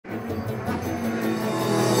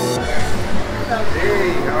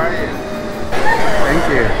Thank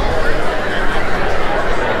you.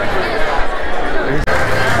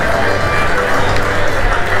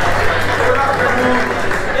 Good afternoon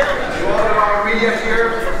to all of our media here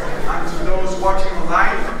and to those watching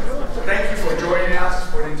online. Thank you for joining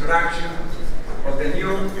us for the introduction of the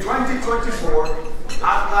new 2024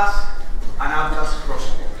 Atlas and Atlas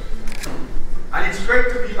Crossport. And it's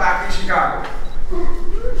great to be back in Chicago.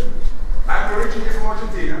 I'm originally from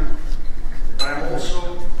Argentina, but I'm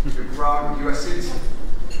also a proud US citizen.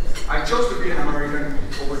 I chose to be an American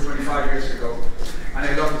over 25 years ago, and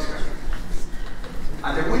I love this country.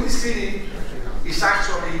 And the Windy City is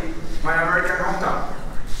actually my American hometown.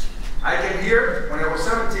 I came here when I was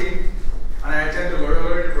 17, and I attended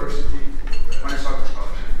Loyola University when I started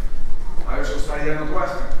college. I also studied at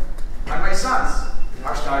Northwestern, and my sons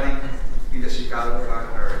are studying in the Chicago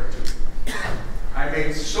area too. I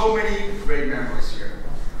made so many great memories here.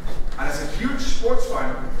 And as a huge sports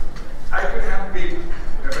fan, I couldn't have picked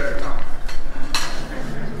a better town.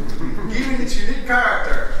 Given its unique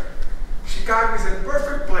character, Chicago is the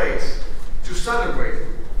perfect place to celebrate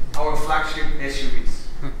our flagship SUVs.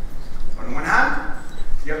 On one hand,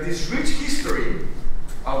 you have this rich history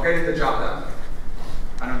of getting the job done.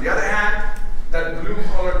 And on the other hand, that blue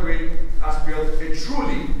color grid has built a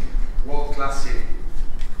truly world-class city,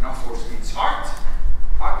 known for its art,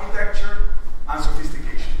 architecture, and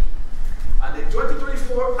sophistication. And the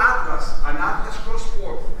 2024 Atlas and Atlas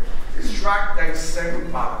Crossport is tracked by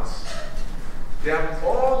 7 models. They have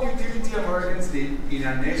all the utility Americans need in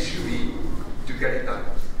an SUV to get it done.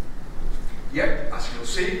 Yet, as you'll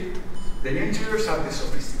see, the new interiors have the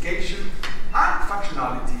sophistication and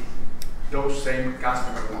functionality those same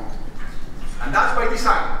customers want. And that's by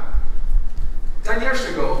design. 10 years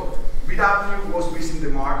ago, VW was missing the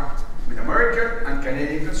mark with American and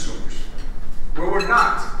Canadian consumers. We were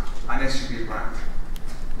not an SUV brand.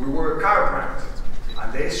 We were a car brand,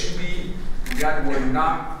 and the SUV we had were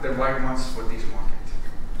not the right ones for this market.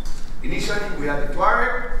 Initially, we had the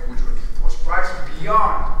Touareg, which was priced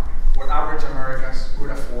beyond what average Americans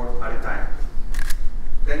could afford at the time.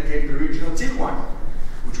 Then came the original Tiguan,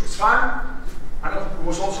 which was fun, and it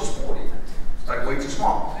was also sporty, like way too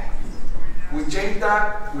small. We changed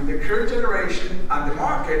that with the current generation, and the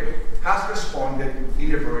market has responded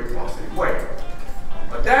in a very positive way.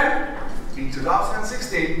 But then, in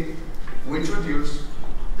 2016, we introduced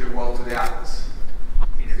the world to the Atlas.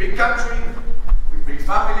 In a big country, with big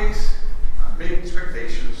families, and big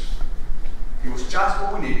expectations, it was just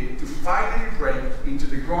what we needed to finally break into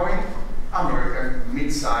the growing American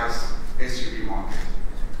mid-size SUV market.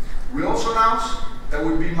 We also announced that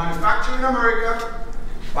we'll be manufactured in America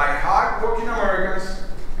by hard-working Americans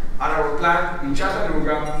at our plant in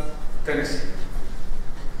Chattanooga, Tennessee.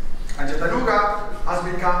 And Chattanooga has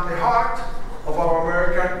become the heart of our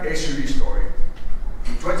American SUV story.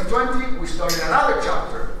 In 2020, we started another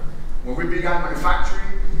chapter where we began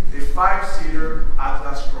manufacturing the 5-seater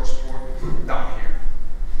Atlas Crossport down here.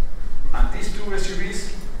 And these 2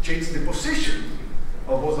 SUVs changed the position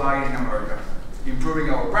of Volkswagen in America, improving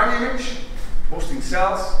our brand image, boosting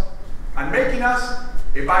sales, and making us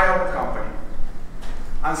a viable company.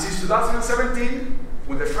 And since 2017,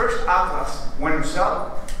 when the first Atlas went on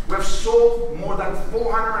sale, we have sold more than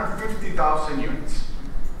 450,000 units.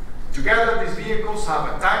 Together, these vehicles have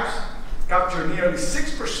at times captured nearly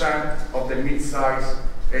 6% of the mid-size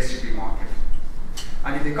SUV market.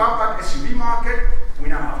 And in the compact SUV market, we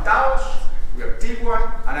now have Taos, we have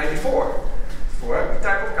Tiguan, and ID4 for every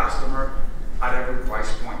type of customer at every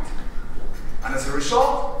price point. And as a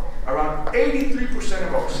result, around 83%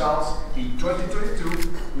 of our sales in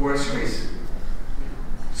 2022 were SUVs.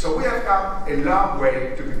 So we have come a long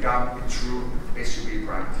way to become a true SUV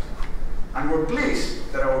brand. And we're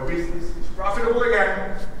pleased that our business is profitable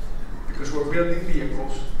again because we're building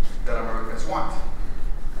vehicles that Americans want.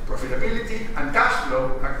 Profitability and cash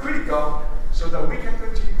flow are critical so that we can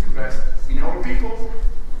continue to invest in our people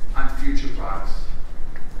and future products.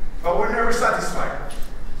 But we're never satisfied,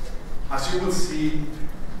 as you will see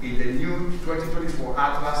in the new 2024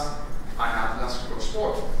 Atlas and Atlas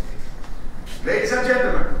Crossport. Ladies and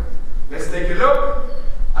gentlemen, let's take a look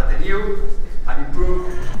at the new and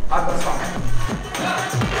improved Atlas function.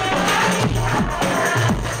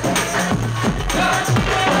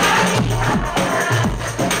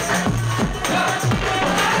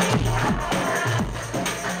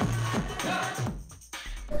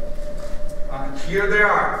 And here they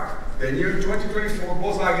are, the new 2024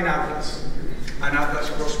 Volkswagen Atlas and Atlas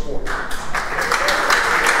Crossport.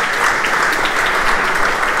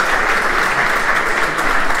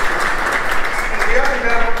 We have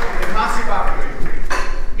developed a massive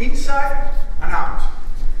upgrade, inside and out.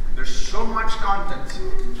 so much content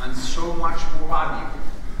and so much more value,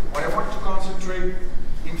 but I want to concentrate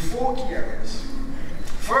in 4 key areas.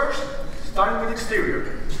 First, starting with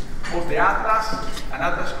exterior. Both the Atlas and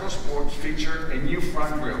Atlas Cross Sport feature a new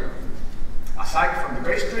front grille. Aside from the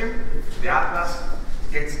base trim, the Atlas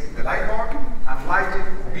gets the light bar and lighted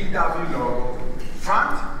VW logo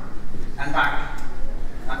front and back.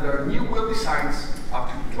 And there are new wheel designs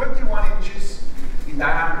up to 21 inches in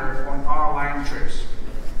diameter on R-line trims.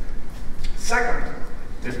 Second,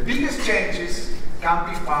 the biggest changes can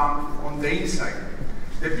be found on the inside.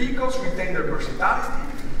 The vehicles retain their versatility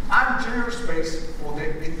and generous space for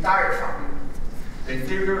the entire family. The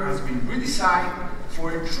interior has been redesigned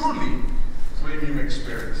for a truly premium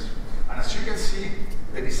experience. And as you can see,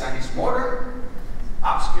 the design is modern,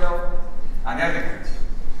 upscale, and elegant.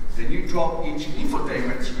 The new 12-inch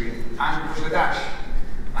infotainment screen anchors the dash,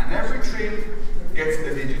 and every trim gets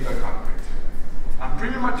the digital cockpit. And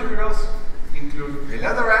premium materials include a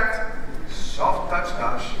leatherette, soft touch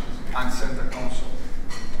dash, and center console.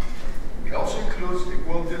 It also includes the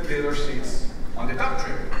quilted leather seats on the top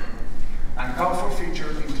trim, and comfort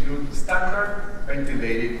features include standard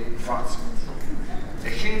ventilated front seats, a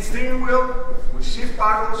heated steering wheel with shift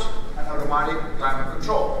paddles and automatic climate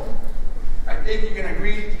control. I think you can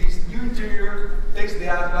agree this new interior takes the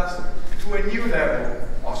Atlas to a new level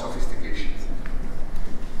of sophistication.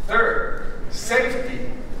 Third,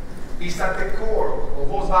 safety is at the core of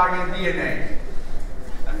Volkswagen DNA,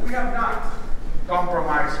 and we have not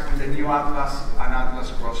compromised with the new Atlas and Atlas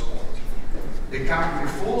Cross Sport. They come with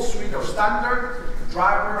a full suite of standard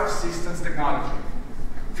driver assistance technology,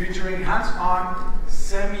 featuring hands-on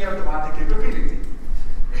semi-automatic capability.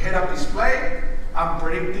 A head-up display and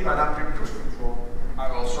predictive adaptive cruise control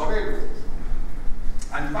are also available.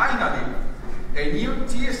 And finally, a new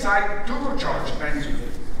TSI turbocharged engine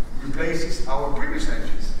replaces our previous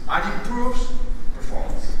engines and improves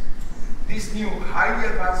performance. This new highly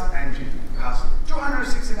advanced engine has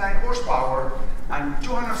 269 horsepower and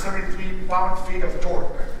 273 pound-feet of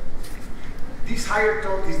torque. This higher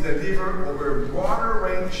torque is delivered over a broader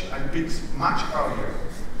range and peaks much earlier,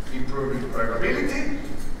 improving drivability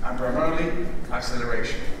and primarily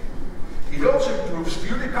acceleration. It also improves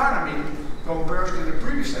fuel economy compared to the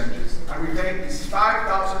previous engines and retains its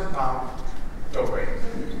 5,000 pound tow weight.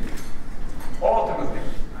 Ultimately,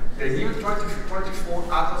 the new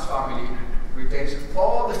 2024 Atlas family retains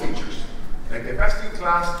all the features, like the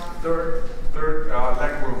best-in-class third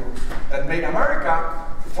leg room that made America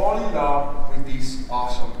fall in love with these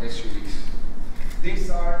awesome SUVs. These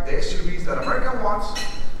are the SUVs that America wants,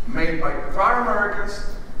 made by proud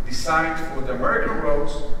Americans, designed for the American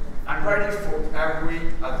roads, and ready for every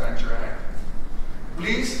adventure ahead.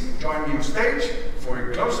 Please join me on stage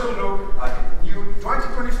for a closer look at the new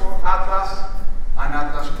 2024 Atlas and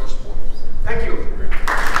Atlas Cross Sport. Thank you.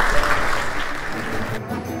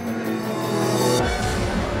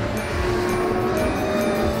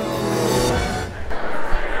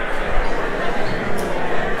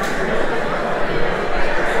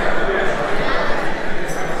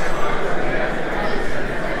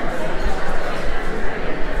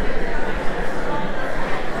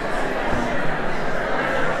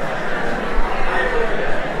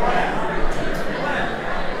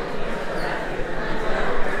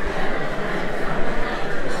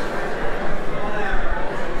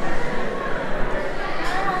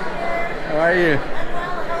 How are you? I'm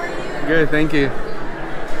well, how are you? Good, thank you.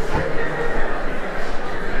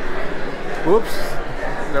 Whoops,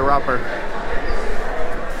 the wrapper.